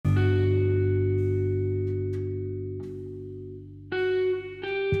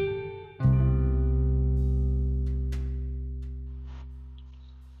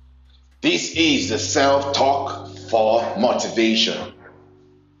This is the self-talk for motivation.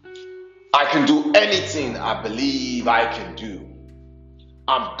 I can do anything I believe I can do.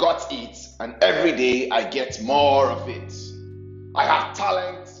 I've got it, and every day I get more of it. I have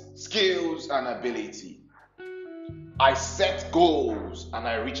talent, skills, and ability. I set goals and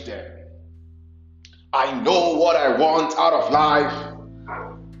I reach them. I know what I want out of life.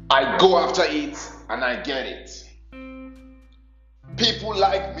 I go after it and I get it. People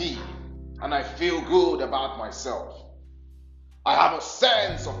like me and I feel good about myself. I have a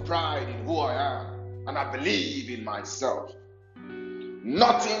sense of pride in who I am and I believe in myself.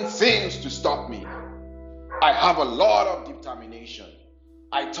 Nothing seems to stop me. I have a lot of determination.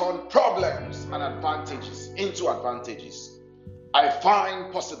 I turn problems and advantages into advantages. I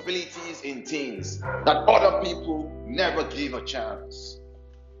find possibilities in things that other people never give a chance.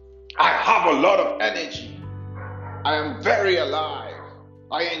 I have a lot of energy. I am very alive.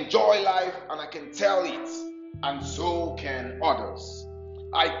 I enjoy life and I can tell it, and so can others.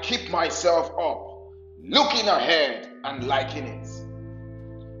 I keep myself up, looking ahead and liking it.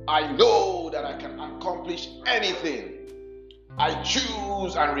 I know that I can accomplish anything. I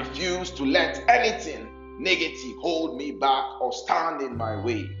choose and refuse to let anything negative hold me back or stand in my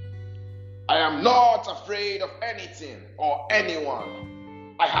way. I am not afraid of anything or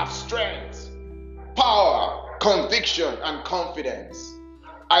anyone. I have strength, power, conviction, and confidence.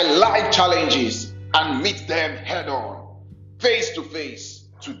 I like challenges and meet them head on, face to face,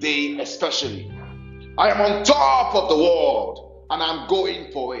 today especially. I am on top of the world and I'm going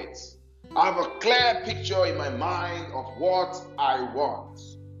for it. I have a clear picture in my mind of what I want.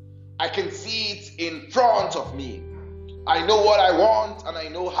 I can see it in front of me. I know what I want and I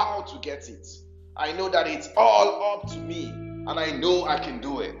know how to get it. I know that it's all up to me and I know I can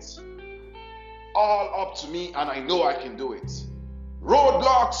do it. All up to me and I know I can do it.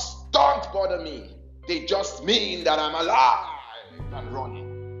 Roadblocks don't bother me. They just mean that I'm alive and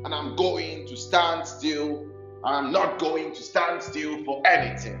running. And I'm going to stand still. I'm not going to stand still for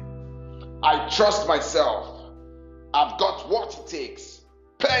anything. I trust myself. I've got what it takes,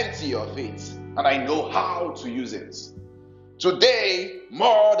 plenty of it, and I know how to use it. Today,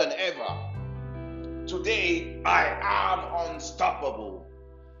 more than ever, today I am unstoppable.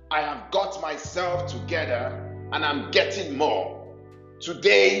 I have got myself together and I'm getting more.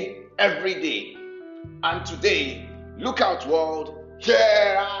 Today, every day. And today, look out world, here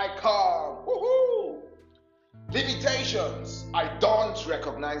I come. Woohoo! Limitations, I don't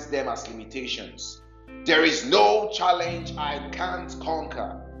recognize them as limitations. There is no challenge I can't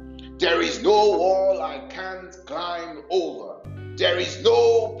conquer. There is no wall I can't climb over. There is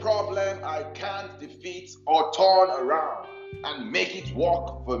no problem I can't defeat or turn around and make it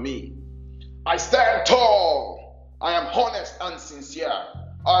work for me. I stand tall. I am honest and sincere.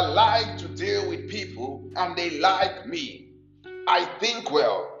 I like to deal with people and they like me. I think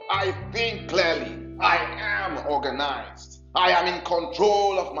well. I think clearly. I am organized. I am in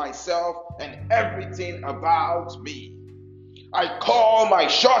control of myself and everything about me. I call my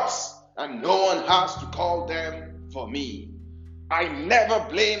shots and no one has to call them for me. I never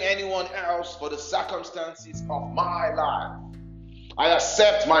blame anyone else for the circumstances of my life. I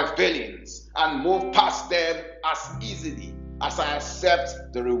accept my feelings and move past them as easily as I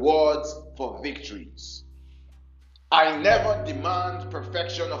accept the rewards for victories. I never demand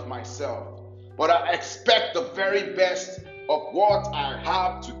perfection of myself, but I expect the very best of what I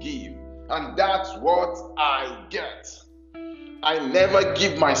have to give, and that's what I get. I never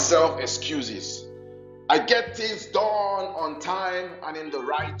give myself excuses. I get things done on time and in the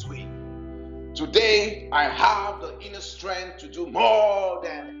right way. Today, I have the inner strength to do more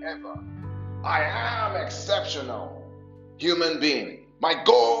than ever. I am exceptional human being. My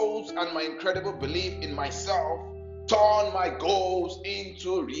goals and my incredible belief in myself turn my goals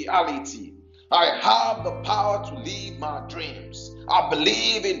into reality. I have the power to live my dreams. I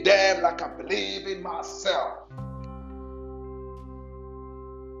believe in them like I believe in myself.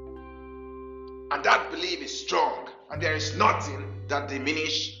 And that belief is strong, and there is nothing that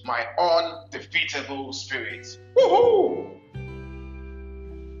diminish my undefeatable spirit. Woohoo!